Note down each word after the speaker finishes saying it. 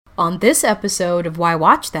On this episode of Why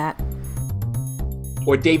Watch That?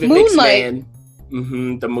 Or David Moonlight.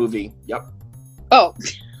 McMahon. The movie. Yep. Oh.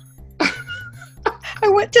 I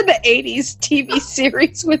went to the 80s TV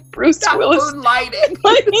series with Bruce Stop Willis. moonlighting.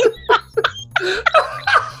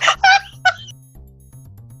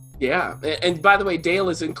 Yeah. And by the way, Dale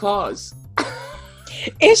is in Claws.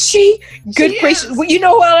 Is she? Good She gracious. is. Well, you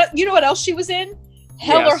know what else she was in?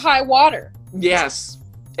 Hell Yes. or High Water. Yes.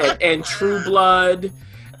 And True Blood.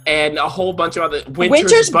 And a whole bunch of other...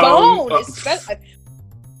 Winter's Bone. Oh,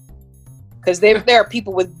 Because there are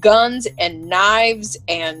people with guns and knives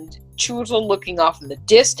and Chuzel looking off in the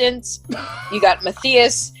distance. You got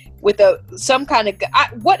Matthias with some kind of...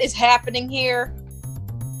 what is happening here?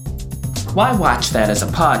 Why Watch That is a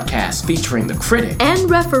podcast featuring the critic And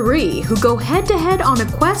referee who go head-to-head on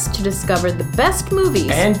a quest to discover the best movies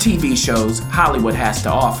and TV shows Hollywood has to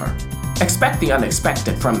offer. Expect the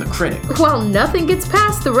unexpected from the critic. while nothing gets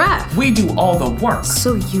past the ref. We do all the work.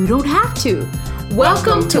 So you don't have to.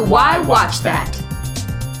 Welcome to Why Watch That.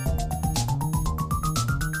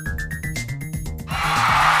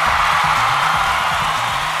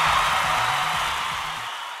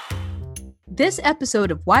 This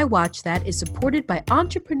episode of Why Watch That is supported by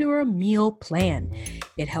Entrepreneur Meal Plan.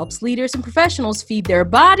 It helps leaders and professionals feed their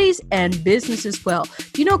bodies and businesses well.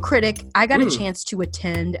 You know, Critic, I got a chance to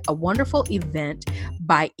attend a wonderful event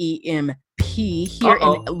by EMP here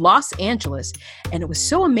in Los Angeles. And it was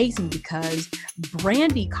so amazing because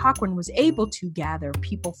Brandy Cochran was able to gather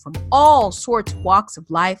people from all sorts of walks of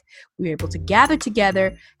life. We were able to gather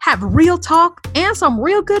together, have real talk, and some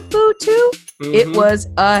real good food too. It was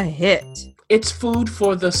a hit. It's food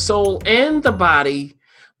for the soul and the body,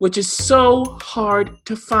 which is so hard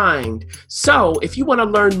to find. So if you want to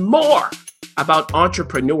learn more about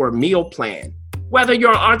Entrepreneur Meal Plan, whether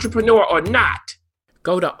you're an entrepreneur or not,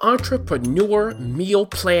 go to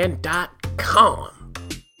entrepreneurmealplan.com.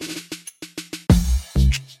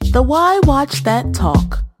 The Why Watch That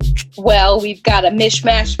Talk. Well, we've got a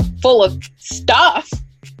mishmash full of stuff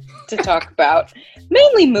to talk about.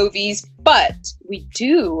 Mainly movies, but we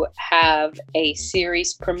do have a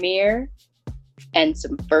series premiere and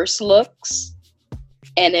some first looks.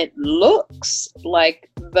 And it looks like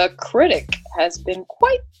the critic has been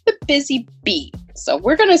quite the busy bee. So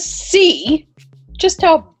we're going to see just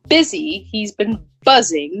how busy he's been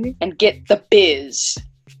buzzing and get the biz.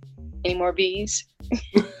 Any more bees?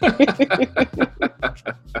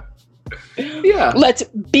 Yeah. Let's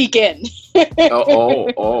begin.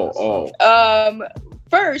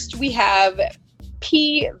 First, we have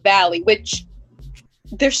P-Valley, which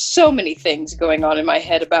there's so many things going on in my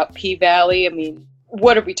head about P-Valley. I mean,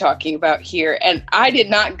 what are we talking about here? And I did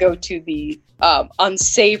not go to the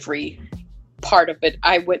unsavory part of it.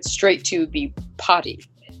 I went straight to the potty.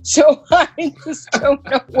 So I just don't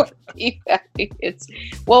know what P-Valley is.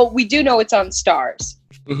 Well, we do know it's on Starz.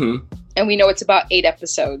 Mm-hmm. And we know it's about 8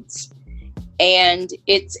 episodes. And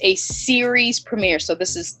it's a series premiere. So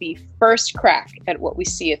this is the first crack at what we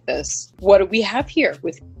see at this. What do we have here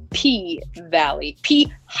with P-Valley?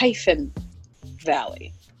 P-Valley.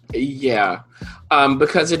 Yeah.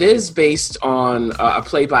 Because it is based on a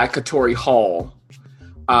play by Katori Hall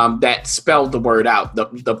that spelled the word out.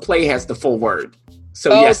 The play has the full word.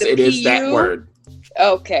 So yes, it is that word.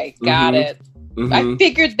 Okay, got it. Mm-hmm. I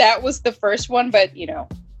figured that was the first one, but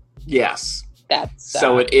Yes. that's...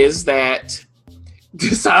 So it is that.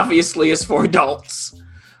 This obviously is for adults.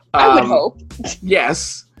 I would hope.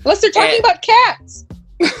 Yes. Unless they're talking about cats.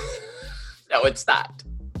 No, it's not.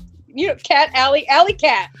 Cat alley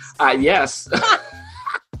cats. Yes.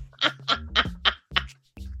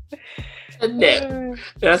 No,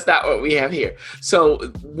 that's not what we have here. So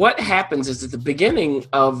what happens is at the beginning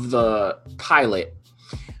of the pilot,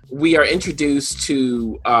 we are introduced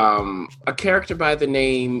to a character by the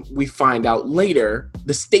name, we find out later,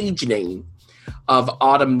 the stage name of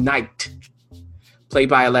Autumn Night, played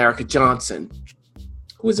by Alarica Johnson,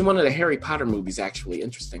 who was in one of the Harry Potter movies, actually.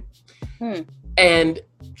 Interesting. And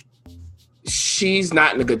she's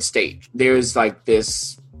not in a good state. There's like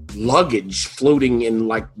this luggage floating in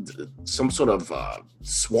like some sort of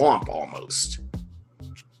swamp almost.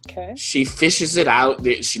 Okay. She fishes it out.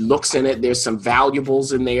 She looks in it. There's some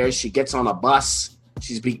valuables in there. She gets on a bus.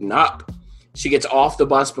 She's beaten up. She gets off the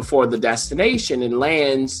bus before the destination and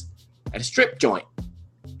lands at a strip joint.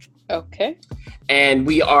 Okay. And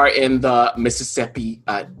we are in the Mississippi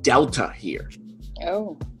Delta here.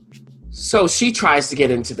 Oh. So she tries to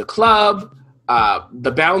get into the club.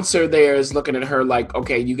 The bouncer there is looking at her like,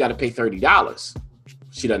 okay, you got to pay $30.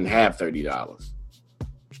 She doesn't have $30.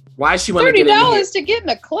 Why does she want to get in here? $30 to get in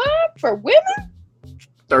a club for women?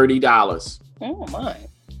 $30. Oh my.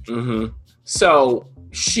 Mm-hmm. So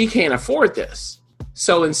she can't afford this.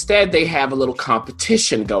 So instead, they have a little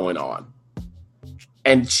competition going on.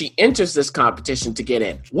 And she enters this competition to get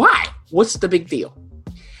in. Why? What's the big deal?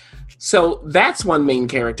 So that's one main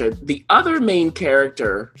character. The other main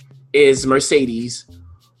character is Mercedes,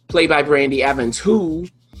 played by Brandy Evans, who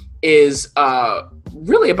is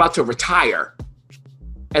really about to retire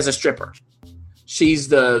as a stripper. She's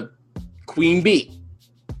the queen bee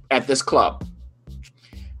at this club.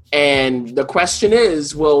 And the question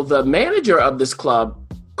is, will the manager of this club,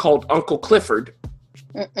 called Uncle Clifford,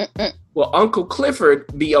 will Uncle Clifford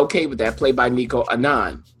be okay with that, played by Nico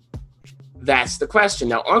Anand? That's the question.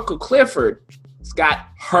 Now, Uncle Clifford's got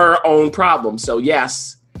her own problem. So,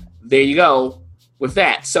 yes, there you go with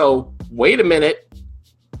that. So, wait a minute.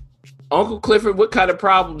 Uncle Clifford, what kind of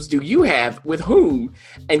problems do you have with whom?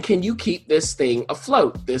 And can you keep this thing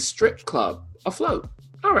afloat, this strip club afloat?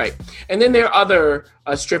 All right. And then there are other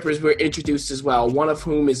strippers we're introduced as well, one of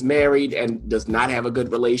whom is married and does not have a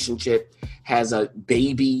good relationship, has a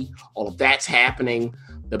baby. All of that's happening.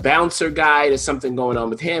 The bouncer guy, there's something going on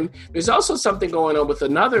with him. There's also something going on with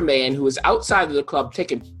another man who is outside of the club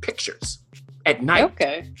taking pictures at night.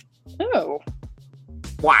 Okay. Oh.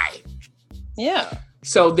 Why? Yeah.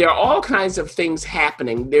 So there are all kinds of things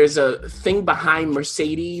happening. There's a thing behind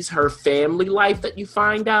Mercedes, her family life that you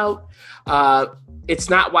find out. It's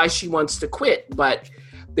not why she wants to quit, but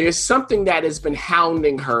there's something that has been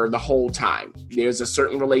hounding her the whole time. There's a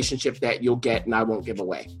certain relationship that you'll get and I won't give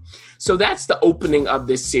away. So that's the opening of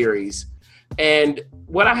this series. And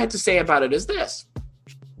what I had to say about it is this.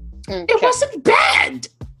 Okay. It wasn't bad.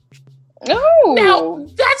 Oh. Now,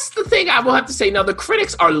 that's the thing I will have to say. Now, the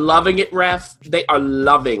critics are loving it, Ref. They are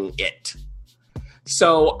loving it.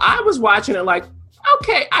 So I was watching it like,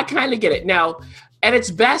 okay, I kind of get it. Now, at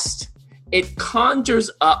its best, it conjures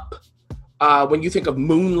up, when you think of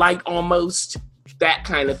Moonlight almost, that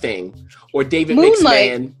kind of thing. Or David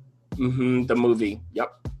Mixman. Mm-hmm, the movie.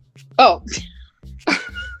 Yep. Oh.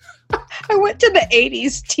 I went to the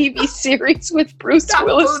 80s TV series with Bruce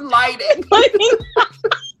Willis. Moonlighting.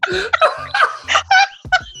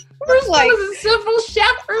 Bruce like a simple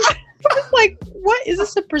shepherd. I was like, what? Is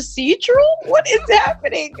this a procedural? What is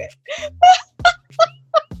happening?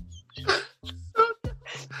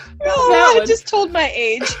 I just told my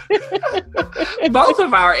age. Both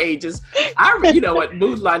of our ages. You know what,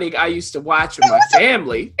 Moonlighting I used to watch with my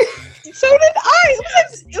family. So did I.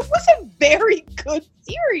 It was a very good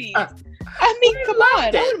series. I mean, come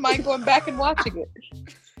on. I wouldn't mind going back and watching it.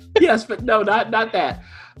 Yes, but no, not that.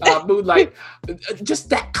 Moonlight, just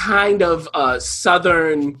that kind of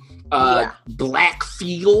southern black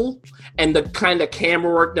feel and the kind of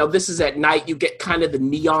camera work. Now, this is at night. You get kind of the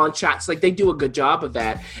neon shots. Like, they do a good job of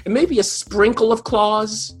that. And maybe a sprinkle of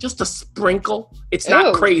Claws, just a sprinkle. It's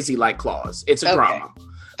not crazy like Claws. It's a drama.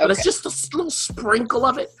 But it's just a little sprinkle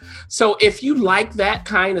of it. So if you like that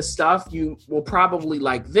kind of stuff, you will probably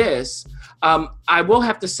like this. I will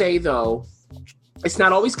have to say, though, it's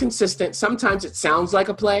not always consistent. Sometimes it sounds like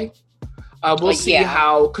a play. We'll see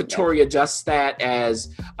how Katori adjusts that as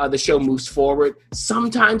the show moves forward.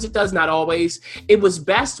 Sometimes it does, not always. It was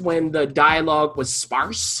best when the dialogue was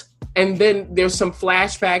sparse. And then there's some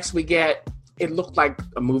flashbacks we get. It looked like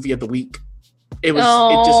a movie of the week. It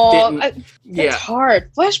just didn't. It's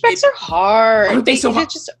hard. Flashbacks are hard. Aren't they so hard?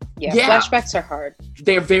 Flashbacks are hard.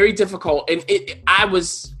 They're very difficult. And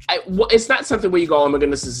it's not something where you go, oh my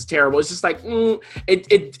goodness, this is terrible. It's just like,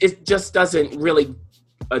 it just doesn't really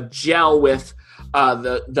gel with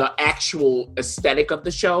the actual aesthetic of the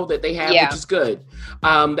show that they have, which is good.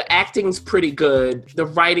 The acting's pretty good. The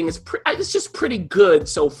writing is it's just pretty good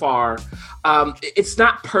so far. It's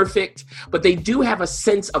not perfect, but they do have a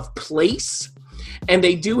sense of place. And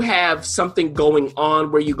they do have something going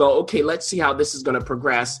on where you go, okay, let's see how this is going to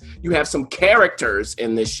progress. You have some characters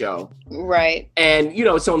in this show. Right. And,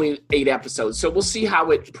 it's only 8 episodes. So we'll see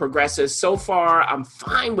how it progresses. So far, I'm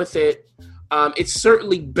fine with it. It's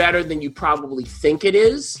certainly better than you probably think it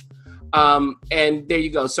is. And there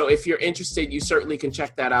you go. So if you're interested, you certainly can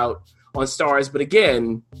check that out on Starz. But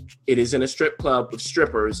again, it is in a strip club with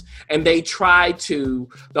strippers. And they try to,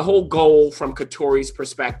 the whole goal from Katori's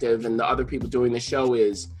perspective and the other people doing the show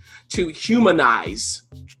is to humanize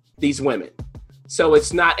these women. So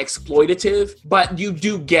it's not exploitative, but you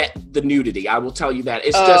do get the nudity. I will tell you that.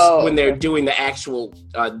 It's just when they're doing the actual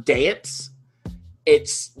dance,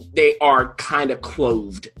 they are kind of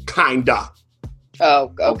clothed, kinda.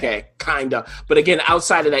 Oh, okay. Kinda. But again,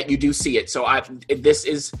 outside of that, you do see it. So this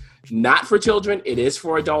is not for children. It is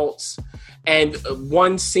for adults. And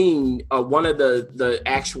one scene, one of the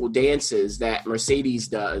actual dances that Mercedes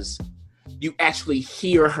does you actually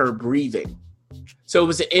hear her breathing. So it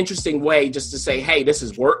was an interesting way just to say, hey, this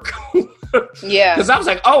is work. Yeah. Because I was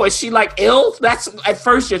like, oh, is she like ill? That's at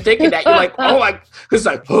first you're thinking that. You're like, oh, it's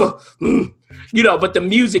like, but the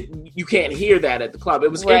music, you can't hear that at the club.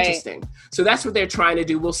 It was interesting. So that's what they're trying to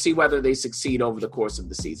do. We'll see whether they succeed over the course of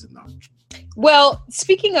the season, though. Well,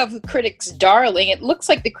 speaking of critics' darling, it looks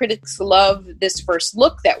like the critics love this first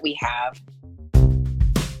look that we have.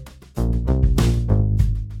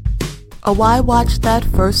 A Why Watch That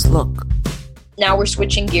First Look. Now we're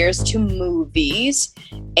switching gears to movies,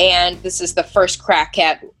 and this is the first crack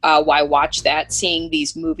at Why Watch That, seeing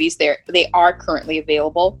these movies. They are currently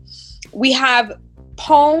available. We have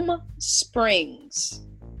Palm Springs.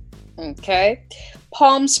 Okay.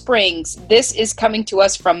 Palm Springs. This is coming to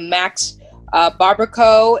us from Max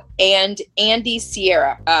Barbaco and Andy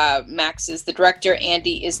Sierra. Max is the director,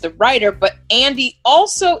 Andy is the writer, but Andy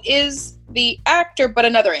also is the actor, but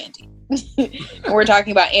another Andy. We're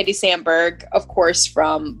talking about Andy Samberg, of course,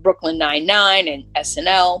 from Brooklyn Nine-Nine and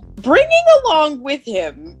SNL. Bringing along with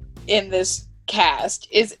him in this cast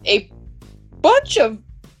is a bunch of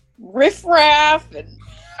riffraff and,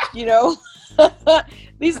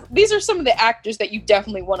 these are some of the actors that you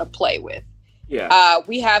definitely want to play with. Yeah.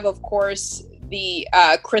 We have, of course, the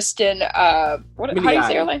Kristen, how do you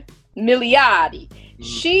say her name? Milioti. Mm-hmm.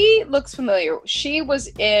 She looks familiar. She was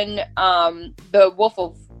in The Wolf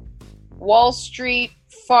of Wall Street,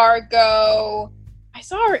 Fargo. I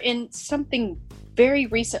saw her in something very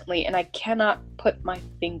recently, and I cannot put my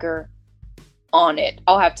finger on it.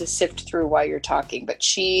 I'll have to sift through while you're talking, but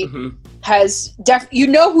she has you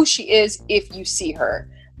know who she is if you see her,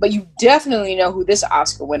 but you definitely know who this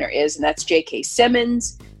Oscar winner is, and that's J.K.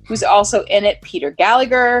 Simmons, who's also in it. Peter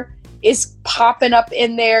Gallagher is popping up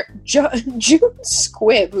in there. June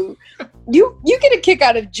Squibb, who you get a kick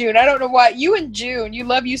out of June. I don't know why. You and June, you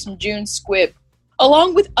love you some June Squibb.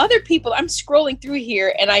 Along with other people, I'm scrolling through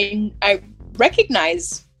here, and I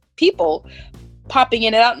recognize people popping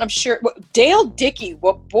in and out, and I'm sure Dale Dickey.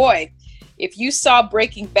 Well, boy, if you saw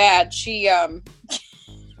Breaking Bad, she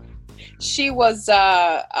was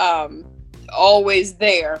always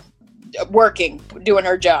there, working, doing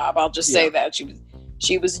her job. I'll just say that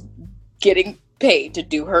she was getting paid to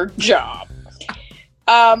do her job.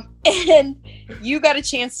 And you got a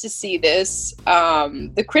chance to see this.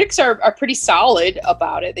 The critics are pretty solid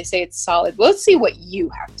about it. They say it's solid. Let's see what you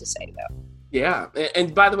have to say, though. Yeah.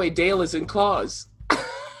 And by the way, Dale is in Claws.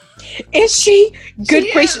 Is she?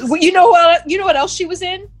 Good gracious. Well, you know what else she was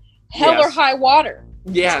in? Hell or High Water.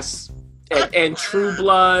 Yes. And True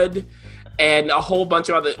Blood and a whole bunch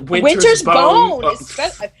of other Winter's Bone.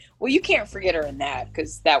 Well, you can't forget her in that,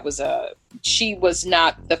 because that was she was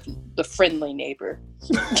not the friendly neighbor.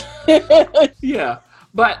 Yeah,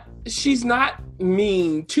 but she's not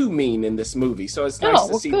too mean in this movie, so it's nice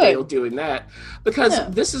to see Dale doing that, because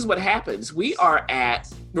this is what happens.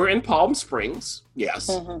 We're in Palm Springs, yes,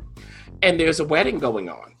 and there's a wedding going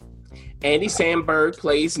on. Andy Samberg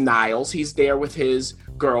plays Niles. He's there with his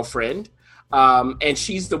girlfriend, and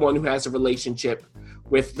she's the one who has a relationship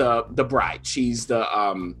with the bride. She's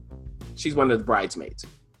she's one of the bridesmaids.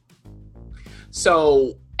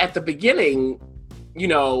 So at the beginning,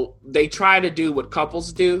 they try to do what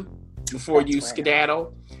couples do before you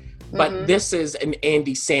skedaddle, but this is an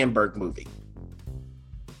Andy Samberg movie.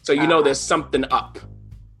 So there's something up.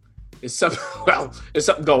 There's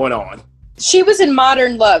something going on. She was in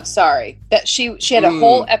Modern Love, sorry. That she had a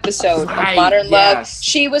whole episode of Modern Love.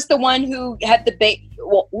 She was the one who had the baby.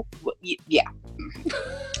 Well, yeah.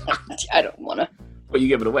 I don't want to. Well, you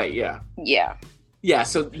give it away, yeah. Yeah. Yeah,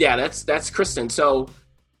 so that's Kristen. So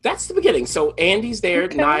that's the beginning. So Andy's there,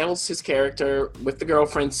 Niles, his character, with the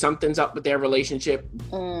girlfriend. Something's up with their relationship.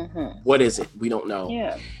 What is it? We don't know.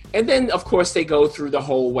 Yeah. And then, of course, they go through the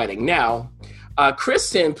whole wedding. Now,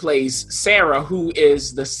 Kristen plays Sarah, who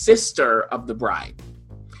is the sister of the bride.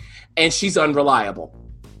 And she's unreliable.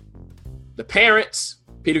 The parents,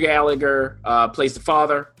 Peter Gallagher plays the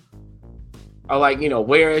father, are like,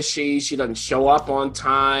 where is she? She doesn't show up on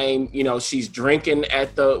time. She's drinking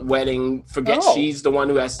at the wedding. She's the one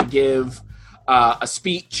who has to give a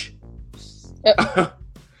speech. Yep.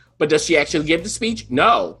 But does she actually give the speech?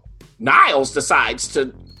 No. Niles decides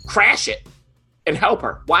to crash it and help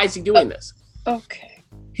her. Why is he doing this? Okay.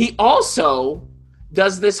 He also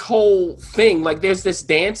does this whole thing. Like, there's this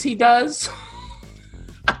dance he does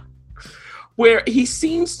where he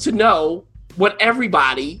seems to know what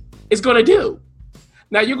everybody is going to do.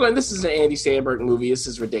 Now you're going, this is an Andy Samberg movie. This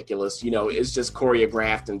is ridiculous. It's just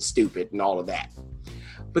choreographed and stupid and all of that.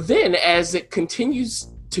 But then as it continues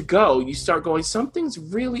to go, you start going, something's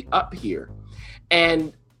really up here.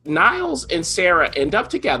 And Niles and Sarah end up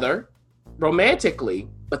together romantically,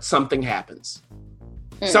 but something happens.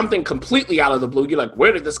 Something completely out of the blue. You're like,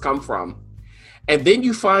 where did this come from? And then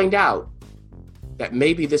you find out that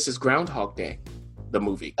maybe this is Groundhog Day, the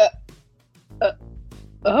movie.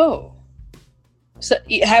 Oh. So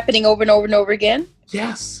happening over and over and over again?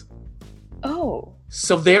 Yes. Oh.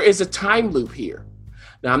 So there is a time loop here.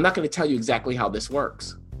 Now, I'm not going to tell you exactly how this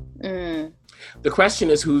works. The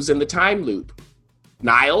question is, who's in the time loop?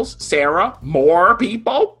 Niles, Sarah, more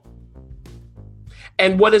people?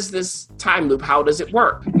 And what is this time loop? How does it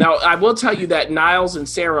work? Now, I will tell you that Niles and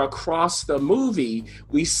Sarah across the movie,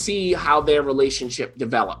 we see how their relationship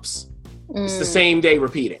develops. It's the same day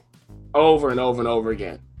repeating over and over and over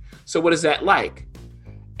again. So what is that like?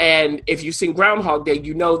 And if you've seen Groundhog Day,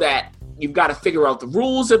 you know that you've got to figure out the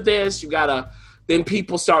rules of this. Then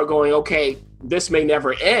people start going, okay, this may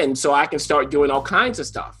never end, so I can start doing all kinds of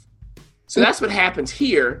stuff. So that's what happens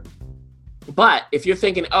here. But if you're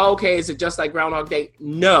thinking, oh, okay, is it just like Groundhog Day?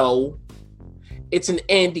 No, it's an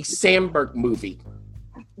Andy Samberg movie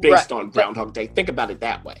based on Groundhog Day. Think about it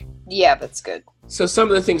that way. Yeah, that's good. So some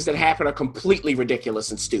of the things that happen are completely ridiculous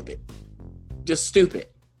and stupid. Just stupid.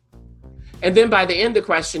 And then by the end, the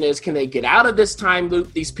question is, can they get out of this time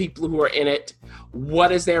loop, these people who are in it?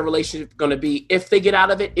 What is their relationship going to be? If they get out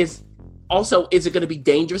of it, is it going to be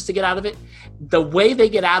dangerous to get out of it? The way they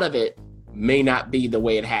get out of it may not be the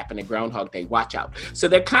way it happened in Groundhog Day. Watch out. So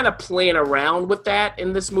they're kind of playing around with that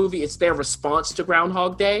in this movie. It's their response to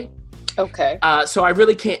Groundhog Day. Okay. So I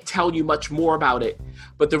really can't tell you much more about it.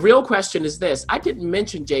 But the real question is this. I didn't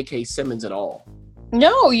mention J.K. Simmons at all.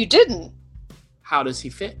 No, you didn't. How does he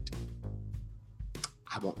fit?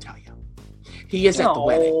 I won't tell you. He is at the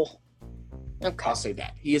wedding. Okay. I'll say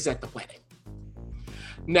that. He is at the wedding.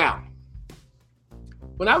 Now,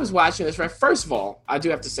 when I was watching this, right, first of all, I do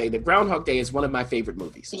have to say that Groundhog Day is one of my favorite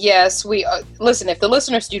movies. Yes, we listen, if the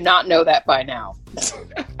listeners do not know that by now.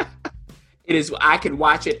 It is. I can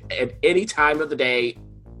watch it at any time of the day,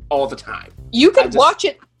 all the time. You could watch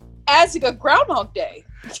it as a Groundhog Day.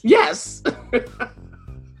 Yes.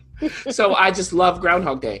 So I just love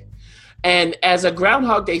Groundhog Day. And as a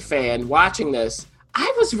Groundhog Day fan watching this,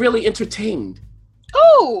 I was really entertained.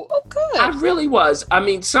 Oh, good. I really was. I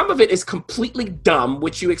mean, some of it is completely dumb,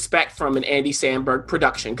 which you expect from an Andy Samberg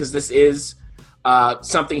production, because this is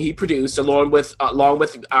something he produced along with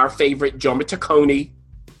our favorite Jorma Taccone.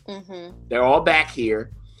 They're all back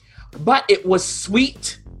here. But it was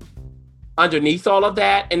sweet underneath all of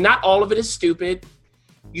that, and not all of it is stupid.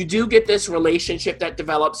 You do get this relationship that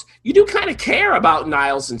develops. You do kind of care about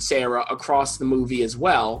Niles and Sarah across the movie as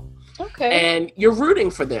well. Okay. And you're rooting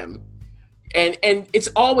for them. And it's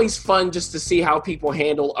always fun just to see how people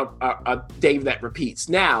handle a day that repeats.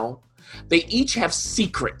 Now, they each have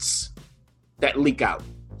secrets that leak out.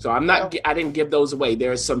 So I didn't give those away.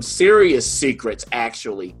 There are some serious secrets,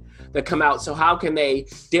 actually, that come out. So how can they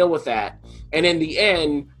deal with that? And in the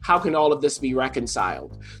end, how can all of this be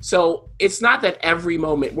reconciled? So it's not that every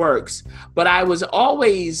moment works, but I was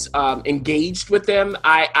always engaged with them.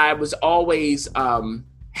 I was always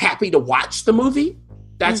happy to watch the movie.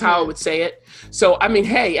 That's how I would say it. So, I mean,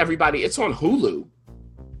 hey, everybody, it's on Hulu.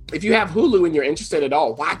 If you have Hulu and you're interested at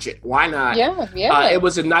all, watch it. Why not? Yeah. It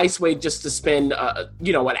was a nice way just to spend,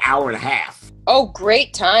 an hour and a half. Oh,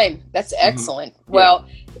 great time. That's excellent. Well,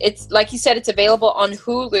 it's like you said, it's available on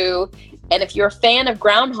Hulu. And if you're a fan of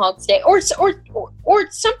Groundhog Day or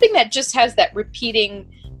something that just has that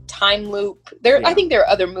repeating time loop, I think there are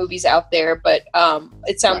other movies out there, but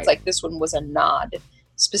it sounds like this one was a nod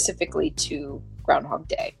specifically to Groundhog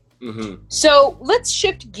Day. So let's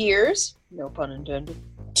shift gears, no pun intended,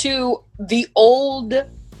 to The Old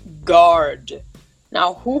Guard.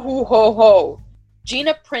 Now, ho.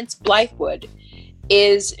 Gina Prince Blythewood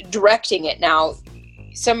is directing it. Now,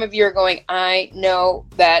 some of you are going, I know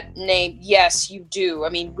that name. Yes, you do. I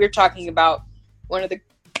mean, we're talking about one of the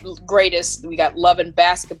greatest. We got Love and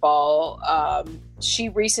Basketball. She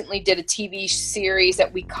recently did a TV series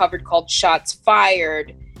that we covered called Shots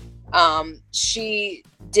Fired. She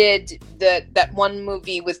did that one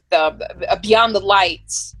movie with Beyond the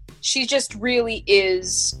Lights. She just really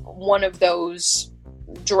is one of those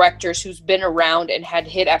directors who's been around and had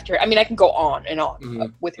hit after. I mean, I can go on and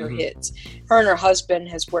on with her hits. Her and her husband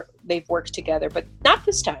they've worked together, but not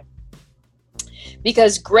this time,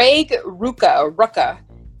 because Greg Rucka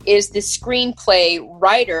is the screenplay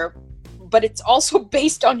writer, but it's also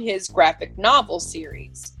based on his graphic novel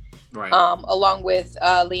series. Right. Along with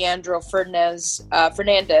Leandro Fernandez,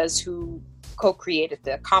 who co-created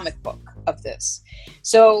the comic book of this.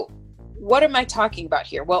 So what am I talking about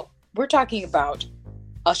here? Well, we're talking about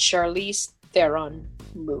a Charlize Theron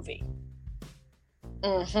movie.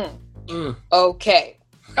 Mm-hmm. Mm. Okay.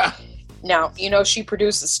 Now, she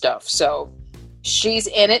produces stuff, so she's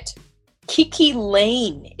in it. Kiki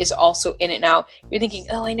Lane is also in it. Now, you're thinking,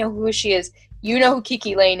 oh, I know who she is. You know who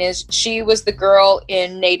Kiki Lane is. She was the girl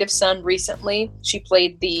in Native Son recently. She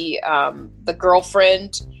played the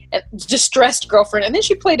girlfriend, and distressed girlfriend, and then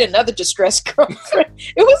she played another distressed girlfriend.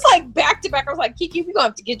 It was like back to back. I was like, Kiki, we're going to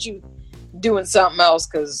have to get you doing something else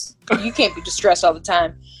because you can't be distressed all the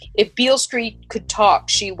time. If Beale Street could talk,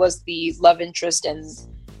 she was the love interest and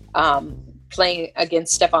playing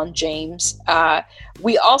against Stephan James.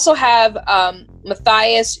 We also have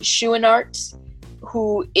Matthias Schoenaerts,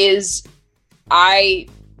 who is, I've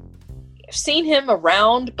seen him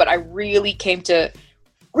around, but I really came to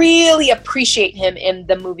really appreciate him in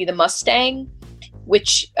the movie The Mustang,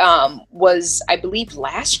 which was, I believe,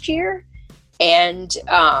 last year. And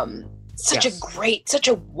such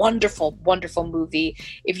a wonderful, wonderful movie.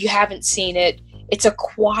 If you haven't seen it, it's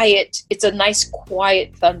a nice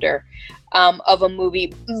quiet thunder of a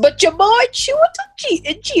movie. But your boy Chiwetel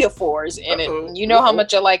Ejiofor is in it. And you know how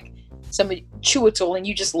much I like some of Chiwetel, and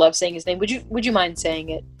you just love saying his name. Would you mind saying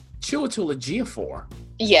it? Chiwetel Ejiofor.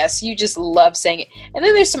 Yes, you just love saying it. And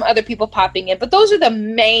then there's some other people popping in, but those are the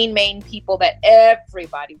main people that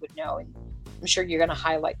everybody would know. And I'm sure you're going to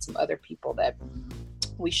highlight some other people that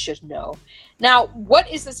we should know. Now, what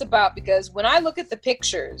is this about? Because when I look at the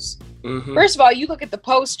pictures, first of all, you look at the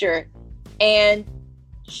poster, and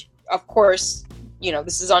of course,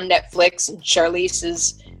 this is on Netflix, and Charlize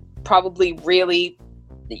is probably really,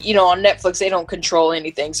 on Netflix, they don't control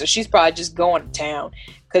anything. So she's probably just going to town.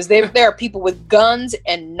 Because there are people with guns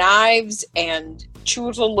and knives and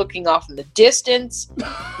Chiwetel looking off in the distance.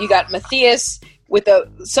 You got Matthias with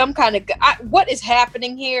some kind of... what is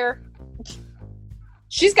happening here?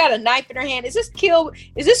 She's got a knife in her hand. Is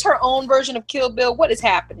this her own version of Kill Bill? What is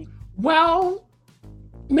happening? Well,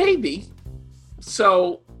 maybe.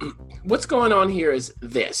 So what's going on here is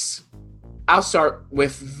this. I'll start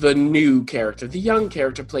with the new character, the young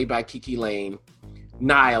character played by Kiki Lane.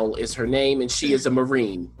 Nile is her name, and she is a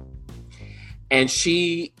Marine. And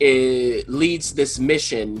she leads this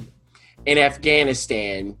mission in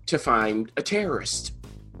Afghanistan to find a terrorist.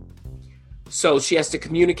 So she has to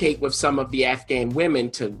communicate with some of the Afghan women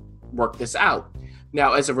to work this out.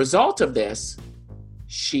 Now, as a result of this,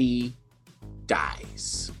 she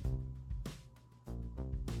dies.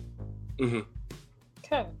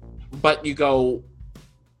 Okay. But you go,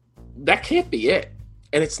 that can't be it.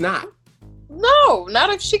 And it's not. No, not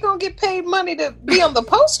if she gonna get paid money to be on the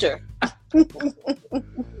poster.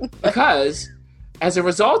 Because as a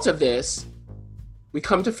result of this, we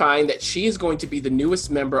come to find that she is going to be the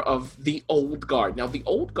newest member of the Old Guard. Now, the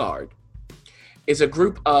Old Guard is a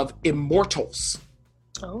group of immortals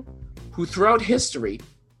who throughout history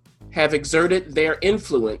have exerted their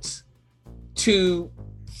influence to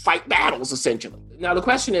fight battles, essentially. Now, the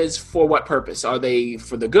question is, for what purpose? Are they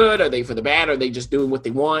for the good? Are they for the bad? Are they just doing what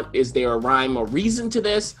they want? Is there a rhyme or reason to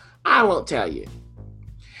this? I won't tell you.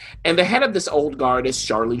 And the head of this Old Guard is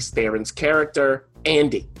Charlize Theron's character,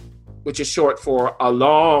 Andy, which is short for a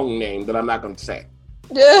long name that I'm not going to say.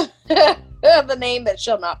 The name that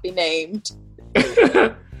shall not be named.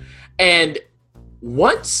 And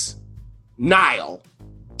once Nile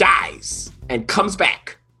dies and comes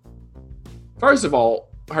back, first of all,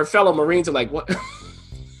 her fellow Marines are like, what?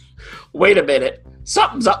 Wait a minute.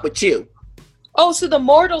 Something's up with you. Oh, so the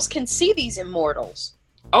mortals can see these immortals.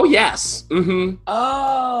 Oh, yes. Mm-hmm.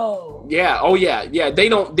 Oh. Yeah. Oh, yeah. Yeah. They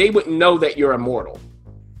wouldn't know that you're immortal.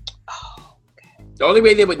 Oh, okay. The only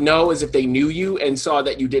way they would know is if they knew you and saw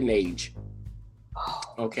that you didn't age. Oh.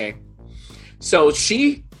 Okay. So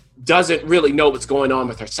she doesn't really know what's going on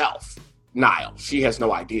with herself. Nile. She has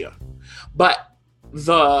no idea. But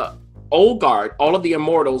the Old Guard, all of the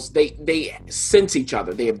immortals, they sense each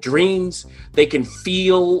other. They have dreams. They can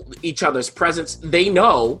feel each other's presence. They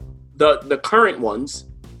know, the current ones,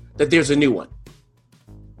 that there's a new one.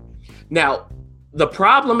 Now, the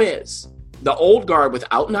problem is, the Old Guard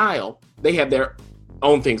without Nile, they have their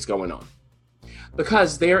own things going on.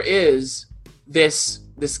 Because there is this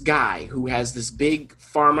guy who has this big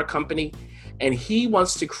pharma company, and he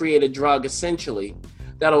wants to create a drug, essentially,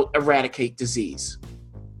 that'll eradicate disease.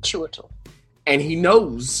 Chiwetel. And he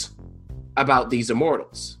knows about these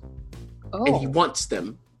immortals. Oh. And he wants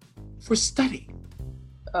them for study.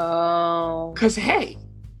 Oh. Because, hey,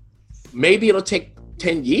 maybe it'll take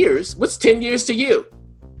 10 years. What's 10 years to you?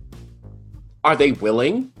 Are they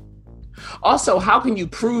willing? Also, how can you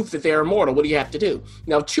prove that they're immortal? What do you have to do?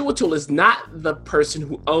 Now, Chiwetel is not the person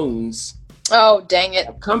who owns Oh, dang it.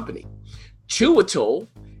 a company. Chiwetel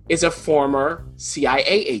is a former CIA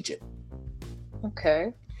agent.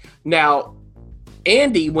 Okay. Now,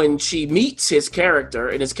 Andy, when she meets his character,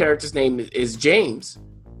 and his character's name is James,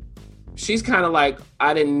 she's kind of like,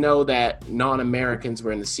 I didn't know that non-Americans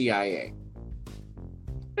were in the CIA.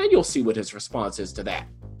 And you'll see what his response is to that.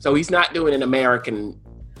 So he's not doing an American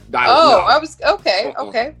dialogue. I was okay.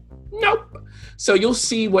 Okay. Nope. So you'll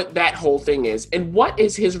see what that whole thing is. And what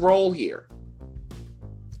is his role here?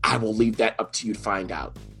 I will leave that up to you to find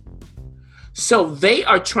out. So they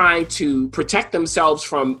are trying to protect themselves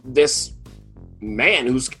from this man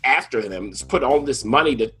who's after them, who's put all this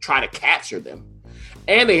money to try to capture them.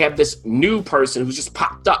 And they have this new person who's just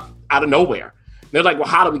popped up out of nowhere. They're like, well,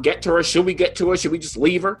 how do we get to her? Should we get to her? Should we just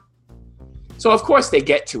leave her? So, of course, they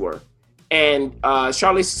get to her. And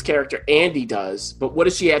Charlize's character, Andy, does. But what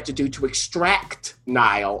does she have to do to extract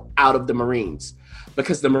Niall out of the Marines?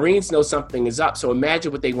 Because the Marines know something is up. So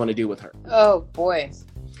imagine what they want to do with her. Oh, boy.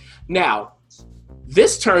 Now,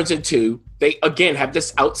 this turns into, they, again, have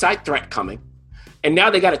this outside threat coming. And now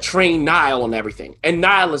they got to train Niall on everything. And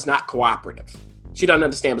Niall is not cooperative. She doesn't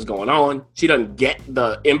understand what's going on. She doesn't get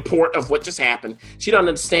the import of what just happened. She doesn't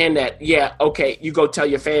understand that, yeah, okay, you go tell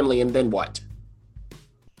your family and then what?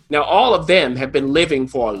 Now, all of them have been living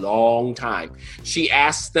for a long time. She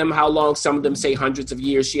asks them how long. Some of them say hundreds of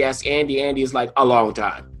years. She asks Andy. Andy is like, a long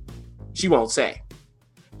time. She won't say.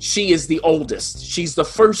 She is the oldest. She's the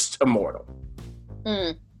first immortal.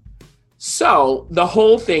 Mm. So the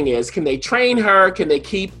whole thing is, can they train her? Can they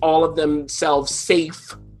keep all of themselves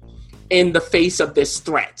safe in the face of this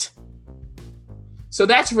threat? So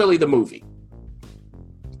that's really the movie.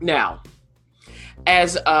 Now,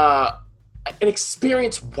 as an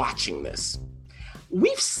experience watching this,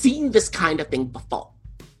 we've seen this kind of thing before.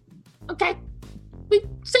 Okay? We've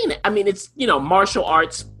seen it. I mean, it's, martial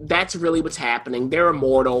arts. That's really what's happening. They're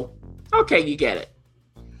immortal. Okay, you get it.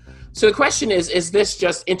 So the question is this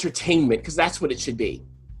just entertainment? Because that's what it should be.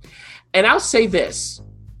 And I'll say this.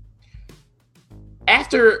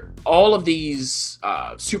 After all of these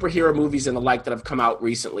superhero movies and the like that have come out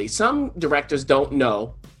recently, some directors don't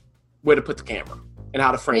know where to put the camera and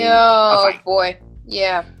how to frame a fight. Oh, boy.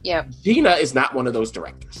 Yeah. Gina is not one of those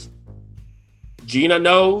directors. Gina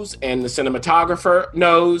knows, and the cinematographer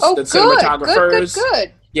knows. Oh, the good. cinematographers.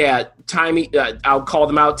 Good. Yeah, I'll call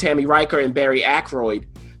them out, Tammy Riker and Barry Ackroyd.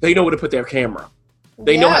 They know where to put their camera.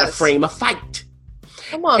 They know how to frame a fight.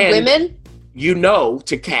 Come on, and women. You know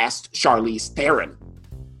to cast Charlize Theron.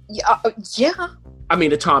 Yeah. I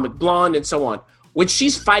mean, Atomic Blonde and so on. When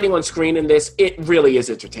she's fighting on screen in this, it really is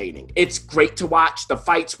entertaining. It's great to watch. The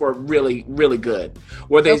fights were really, really good.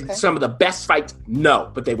 Were they some of the best fights?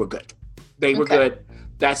 No, but they were good. They were good.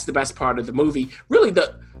 That's the best part of the movie. Really,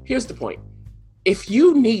 here's the point. If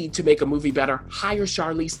you need to make a movie better, hire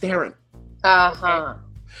Charlize Theron. Uh-huh.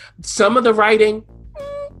 Some of the writing,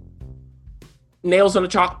 nails on a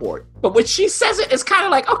chalkboard. But when she says it, it's kind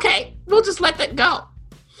of like, okay, we'll just let that go.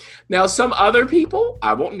 Now, some other people,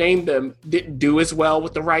 I won't name them, didn't do as well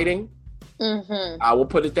with the writing. Mm-hmm. I will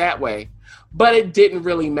put it that way. But it didn't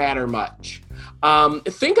really matter much.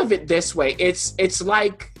 Think of it this way. It's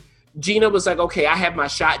like Gina was like, okay, I have my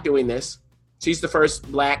shot doing this. She's the first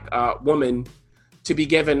Black woman to be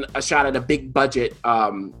given a shot at a big budget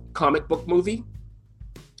comic book movie.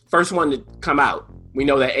 First one to come out. We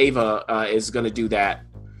know that Ava is going to do that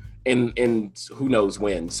in who knows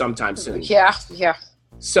when, sometime soon. Yeah.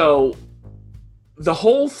 So the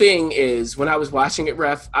whole thing is, when I was watching it,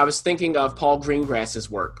 Ref, I was thinking of Paul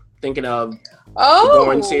Greengrass's work, thinking of the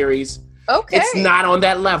Bourne series. Okay. It's not on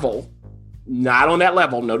that level. Not on that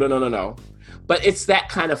level. No. But it's that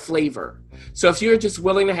kind of flavor. So if you're just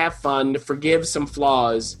willing to have fun, to forgive some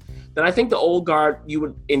flaws, then I think the old guard you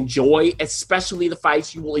would enjoy, especially the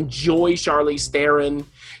fights. You will enjoy Charlize Theron.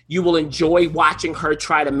 You will enjoy watching her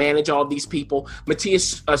try to manage all these people.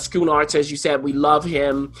 Matthias Schoenaerts, as you said, we love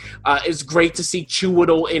him. It's great to see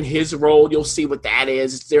Chiwetel in his role. You'll see what that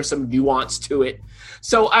is. There's some nuance to it.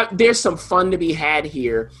 So there's some fun to be had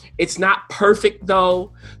here. It's not perfect,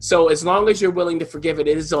 though. So as long as you're willing to forgive it,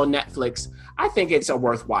 it is on Netflix. I think it's a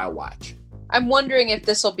worthwhile watch. I'm wondering if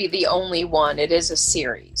this will be the only one. It is a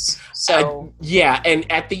series. So yeah,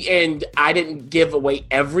 and at the end, I didn't give away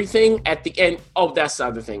everything. At the end, that's the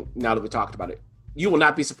other thing, now that we talked about it. You will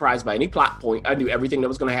not be surprised by any plot point. I knew everything that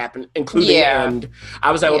was going to happen, including the end.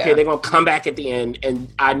 I was like, okay, they're going to come back at the end,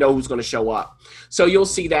 and I know who's going to show up. So you'll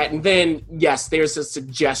see that. And then, yes, there's a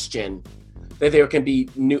suggestion that there can be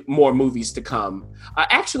more movies to come.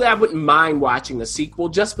 Actually, I wouldn't mind watching the sequel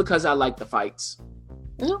just because I like the fights.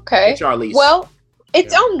 Okay. Charlize. Well,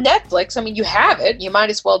 it's on Netflix. I mean, you have it. You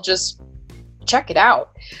might as well just check it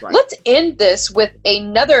out. Right. Let's end this with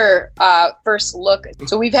another first look.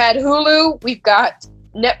 So we've had Hulu, we've got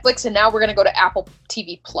Netflix, and now we're going to go to Apple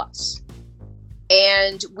TV Plus.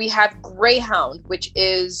 And we have Greyhound, which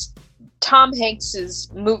is Tom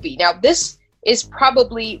Hanks's movie. Now, this is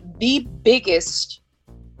probably the biggest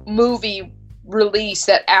movie release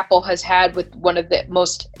that Apple has had with one of the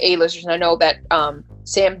most A-listers. And I know that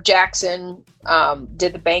Sam Jackson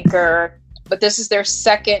did The Banker, but this is their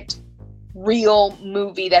second real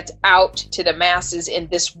movie that's out to the masses in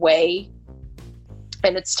this way.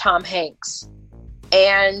 And it's Tom Hanks.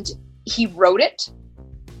 And he wrote it.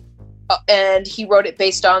 And he wrote it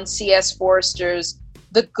based on C.S. Forester's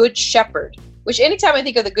The Good Shepherd, which anytime I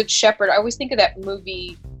think of The Good Shepherd, I always think of that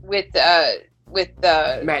movie with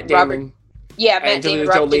Matt Damon. Matt Damon,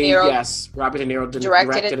 Robert De Niro. Yes, Robert De Niro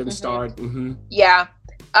directed and starred. Mm-hmm. Yeah.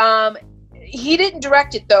 He didn't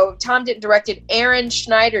direct it, though. Tom didn't direct it. Aaron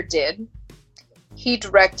Schneider did. He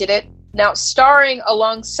directed it. Now, starring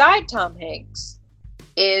alongside Tom Hanks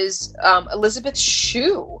is Elizabeth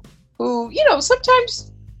Shue, who,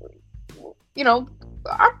 sometimes,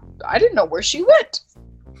 I didn't know where she went.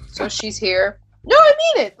 So she's here. No, I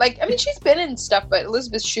mean it. She's been in stuff, but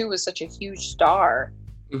Elizabeth Shue was such a huge star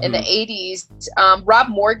in the 80s. Rob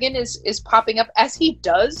Morgan is popping up, as he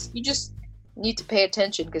does. You just need to pay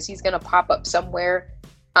attention because he's going to pop up somewhere.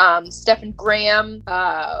 Stephen Graham.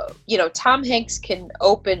 Tom Hanks can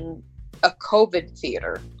open a COVID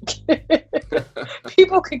theater.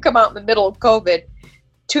 People can come out in the middle of COVID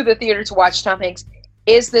to the theater to watch Tom Hanks.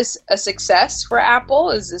 Is this a success for Apple?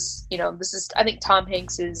 Is this, I think Tom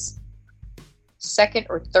Hanks's second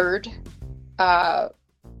or third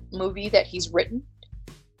movie that he's written.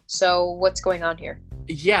 So what's going on here?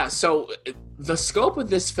 Yeah, so the scope of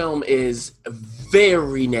this film is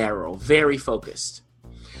very narrow, very focused.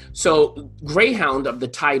 So Greyhound, of the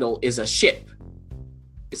title, is a ship.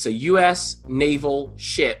 It's a U.S. naval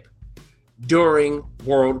ship during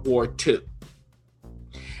World War II.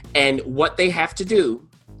 And what they have to do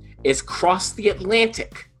is cross the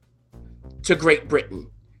Atlantic to Great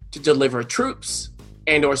Britain to deliver troops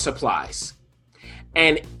and or supplies.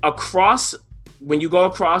 And when you go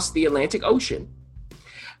across the Atlantic Ocean,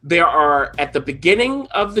 there are, at the beginning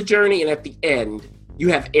of the journey and at the end, you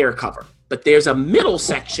have air cover. But there's a middle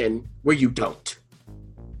section where you don't.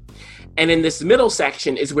 And in this middle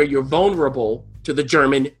section is where you're vulnerable to the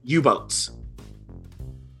German U-boats.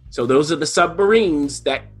 So those are the submarines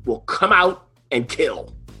that will come out and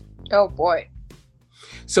kill. Oh, boy.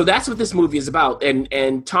 So that's what this movie is about.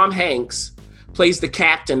 And Tom Hanks plays the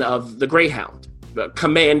captain of the Greyhound,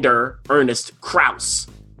 Commander Ernest Krause.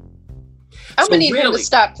 I'm going to need him to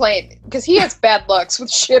stop playing because he has bad lucks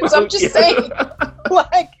with ships. I'm just saying.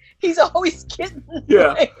 He's always getting...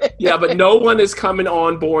 Yeah, but no one is coming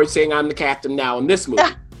on board saying I'm the captain now in this movie.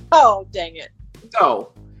 Oh, dang it.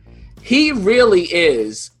 So... he really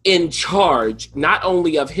is in charge, not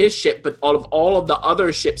only of his ship, but of all of the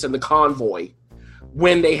other ships in the convoy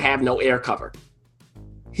when they have no air cover.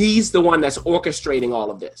 He's the one that's orchestrating all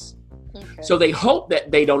of this. Okay. So they hope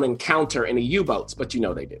that they don't encounter any U-boats, but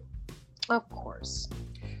they do. Of course.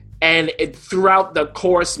 And throughout the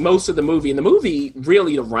course, most of the movie,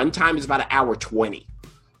 really the runtime is about 1:20.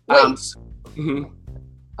 Wait.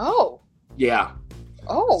 Oh. Yeah.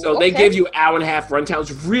 Oh, so they give you 1.5 runtime.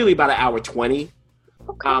 It's really about 1:20.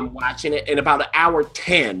 Okay. Watching it, and about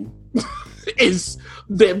 1:10 is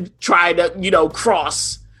them trying to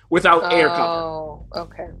cross without air cover. Oh,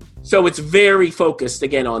 okay. So it's very focused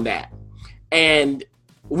again on that, and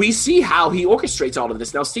we see how he orchestrates all of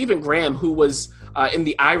this. Now, Stephen Graham, who was in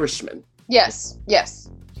The Irishman, yes,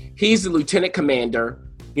 he's the lieutenant commander.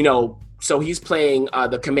 So he's playing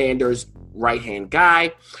the commander's right-hand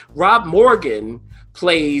guy. Rob Morgan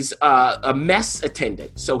plays a mess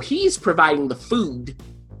attendant. So he's providing the food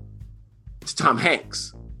to Tom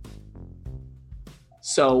Hanks.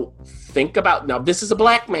 So think about, now this is a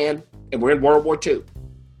black man and we're in World War II.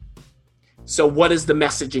 So what is the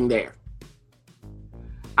messaging there?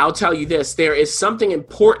 I'll tell you this, there is something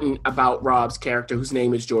important about Rob's character, whose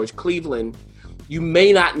name is George Cleveland. You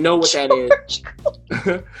may not know what that is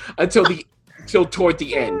until toward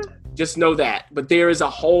the end. Just know that. But there is a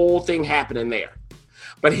whole thing happening there.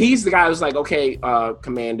 But he's the guy who's like, okay,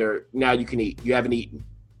 Commander, now you can eat. You haven't eaten.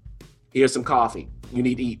 Here's some coffee. You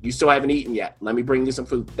need to eat. You still haven't eaten yet. Let me bring you some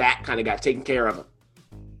food. That kind of guy, taking care of him.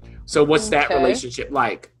 So what's that relationship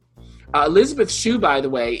like? Elizabeth Shue, by the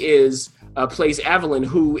way, plays Evelyn,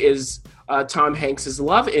 who is Tom Hanks'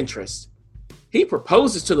 love interest. He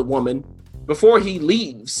proposes to the woman before he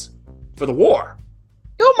leaves for the war.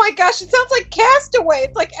 Oh my gosh, it sounds like Castaway.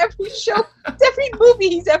 It's like every show, every movie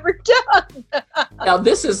he's ever done. Now,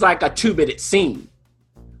 this is like a 2-minute scene.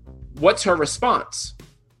 What's her response?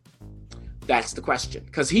 That's the question.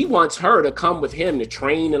 Because he wants her to come with him to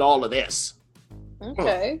train and all of this.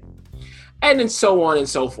 Okay. And then so on and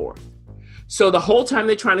so forth. So the whole time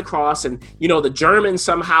they're trying to cross, and, the Germans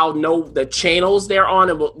somehow know the channels they're on,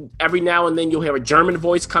 and every now and then you'll hear a German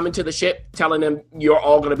voice coming to the ship telling them you're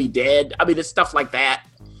all going to be dead. I mean, it's stuff like that.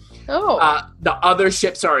 Oh. The other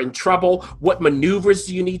ships are in trouble. What maneuvers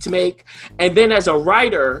do you need to make? And then as a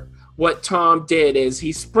writer, what Tom did is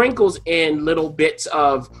he sprinkles in little bits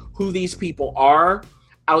of who these people are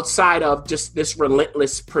outside of just this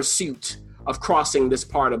relentless pursuit of crossing this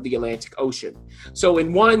part of the Atlantic Ocean. So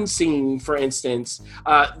in one scene, for instance,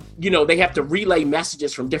 they have to relay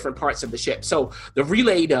messages from different parts of the ship. So the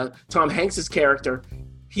relay to Tom Hanks's character,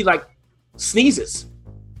 he sneezes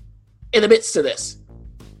in the midst of this.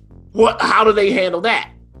 How do they handle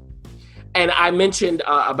that? And I mentioned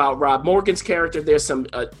about Rob Morgan's character. There's some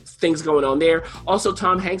things going on there. Also,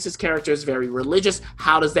 Tom Hanks's character is very religious.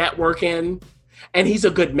 How does that work in? And he's a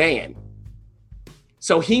good man.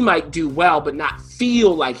 So he might do well, but not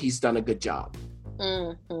feel like he's done a good job.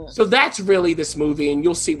 Mm-hmm. So that's really this movie, and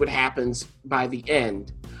you'll see what happens by the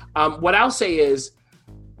end. What I'll say is,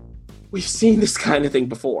 we've seen this kind of thing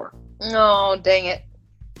before. Oh, dang it.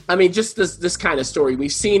 I mean, just this kind of story.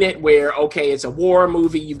 We've seen it where, okay, it's a war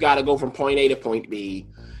movie. You've got to go from point A to point B.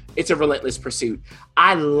 It's a relentless pursuit.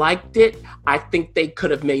 I liked it. I think they could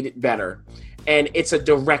have made it better. And it's a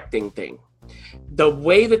directing thing. The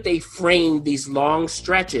way that they framed these long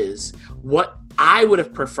stretches, what I would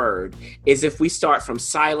have preferred is if we start from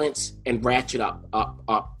silence and ratchet up,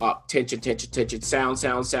 tension, sound,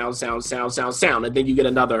 and then you get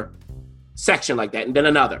another section like that, and then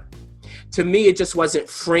another. To me, it just wasn't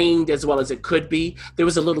framed as well as it could be. There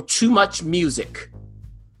was a little too much music.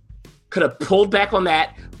 Could have pulled back on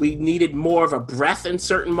that. We needed more of a breath in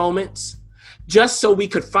certain moments, just so we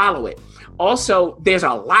could follow it. Also, there's a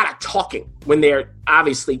lot of talking when they're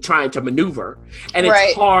obviously trying to maneuver, and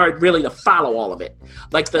it's hard really to follow all of it.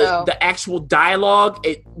 Like the actual dialogue,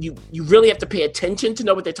 you really have to pay attention to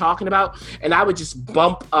know what they're talking about, and I would just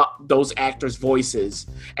bump up those actors' voices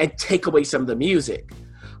and take away some of the music.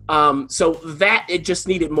 So that it just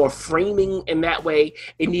needed more framing in that way.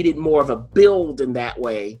 It needed more of a build in that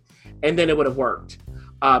way, and then it would have worked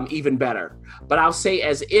even better. But I'll say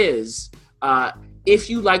as is,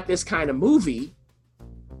 if you like this kind of movie,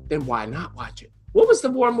 then why not watch it? What was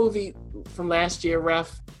the war movie from last year,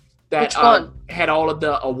 Ref? That had all of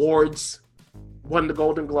the awards, won the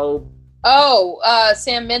Golden Globe? Oh,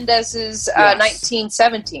 Sam Mendes's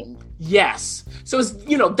 1917. Yes. So it's,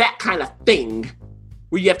 that kind of thing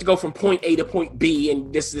where you have to go from point A to point B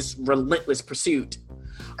and this relentless pursuit.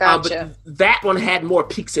 Gotcha. But that one had more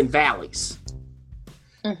peaks and valleys.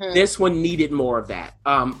 Mm-hmm. This one needed more of that.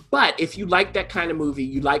 But if you like that kind of movie,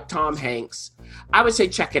 you like Tom Hanks, I would say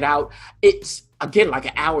check it out. It's, again, like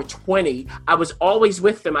an hour 20. I was always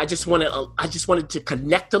with them. I just wanted to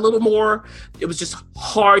connect a little more. It was just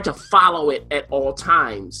hard to follow it at all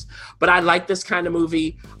times. But I like this kind of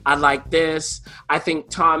movie. I like this. I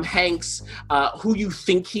think Tom Hanks, who you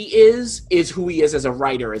think he is who he is as a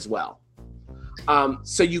writer as well.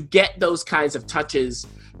 So you get those kinds of touches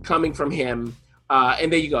coming from him.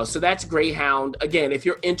 And there you go. So that's Greyhound. Again, if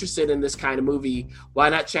you're interested in this kind of movie, why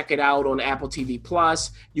not check it out on Apple TV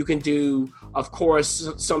Plus? You can do, of course,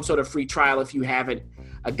 some sort of free trial if you haven't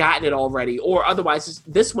gotten it already. Or otherwise,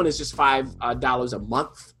 this one is just $5 a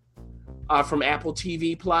month from Apple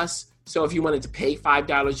TV Plus. So if you wanted to pay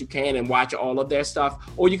 $5, you can and watch all of their stuff.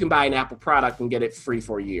 Or you can buy an Apple product and get it free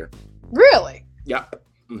for a year. Really? Yep.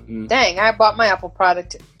 Mm-hmm. Dang, I bought my Apple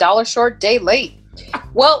product dollar short, day late.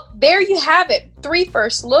 Well, there you have it. 3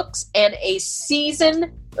 first looks and a series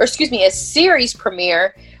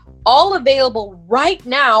premiere, all available right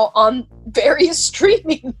now on various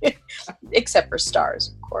streaming, except for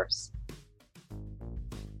Starz, of course.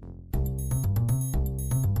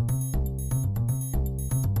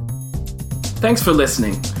 Thanks for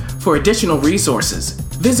listening. For additional resources,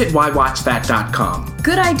 visit whywatchthat.com.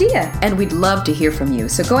 Good idea, and we'd love to hear from you.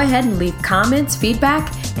 So go ahead and leave comments,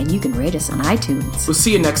 feedback, and you can rate us on iTunes. We'll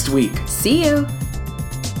see you next week. See you.